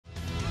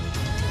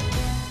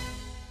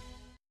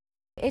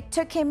It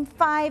took him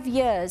 5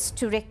 years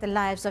to wreck the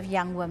lives of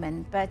young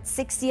women, but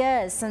 6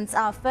 years since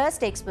our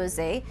first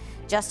expose,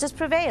 justice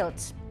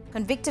prevailed.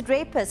 Convicted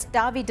rapist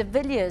Dawie de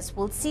Villiers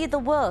will see the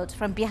world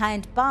from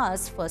behind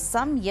bars for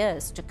some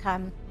years to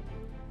come.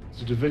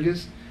 Mr. de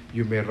Villiers,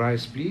 you may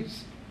rise,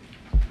 please.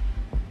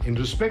 In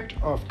respect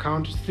of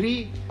count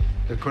 3,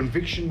 the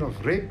conviction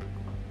of rape,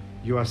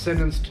 you are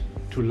sentenced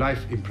to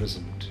life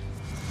imprisonment.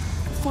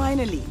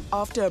 Finally,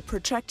 after a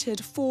protracted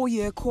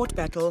 4-year court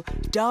battle,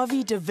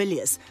 Dawie de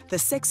Villiers, the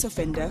sex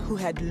offender who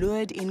had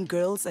lured in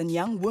girls and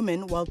young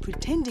women while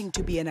pretending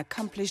to be an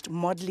accomplished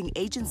modeling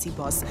agency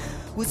boss,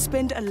 would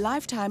spend a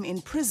lifetime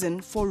in prison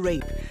for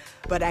rape.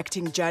 But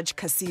acting Judge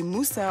Kasim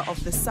Musa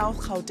of the South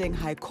Gauteng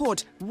High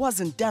Court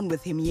wasn't done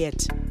with him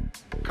yet.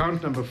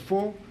 Count number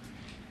 4,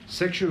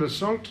 sexual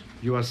assault,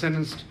 you are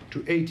sentenced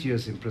to 8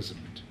 years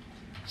imprisonment.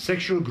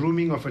 Sexual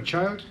grooming of a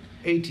child,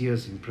 8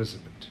 years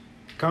imprisonment.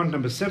 Count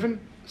number 7,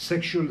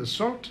 sexual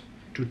assault,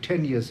 to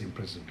 10 years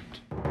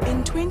imprisonment.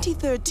 In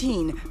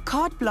 2013,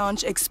 Carte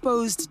Blanche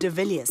exposed de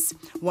Villiers.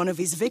 One of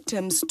his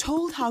victims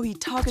told how he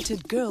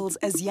targeted girls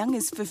as young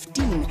as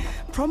 15,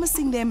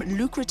 promising them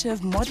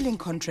lucrative modeling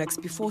contracts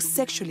before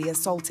sexually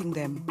assaulting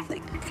them.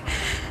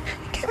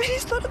 Kevin, he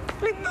started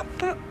pulling my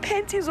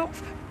panties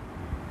off.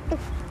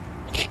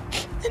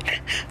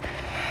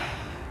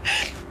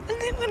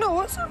 And then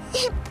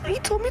when he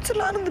told me to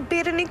lie on the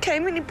bed, and he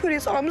came and he put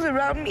his arms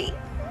around me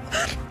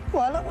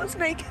while I was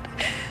naked.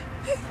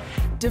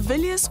 De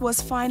Villiers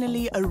was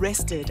finally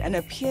arrested and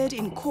appeared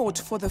in court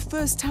for the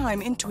first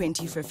time in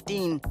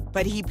 2015,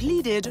 but he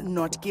pleaded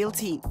not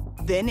guilty.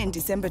 Then in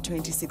December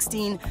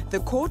 2016, the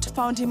court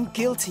found him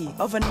guilty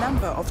of a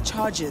number of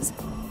charges,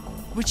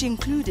 which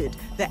included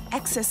the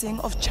accessing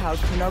of child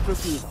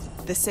pornography,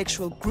 the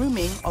sexual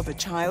grooming of a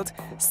child,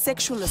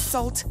 sexual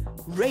assault,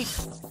 rape,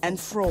 and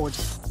fraud.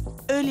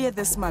 Earlier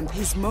this month,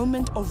 his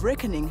moment of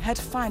reckoning had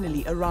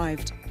finally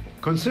arrived.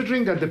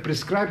 Considering that the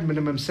prescribed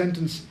minimum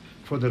sentence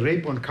for the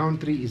rape on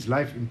count 3 is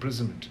life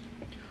imprisonment,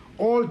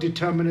 all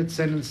determinate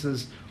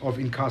sentences of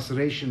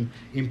incarceration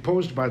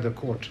imposed by the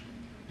court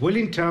will,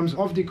 in terms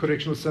of the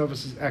Correctional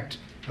Services Act,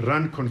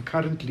 run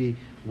concurrently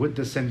with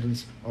the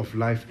sentence of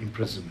life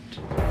imprisonment.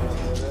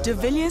 De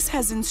Villiers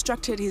has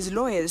instructed his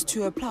lawyers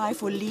to apply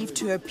for leave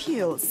to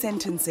appeal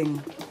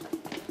sentencing.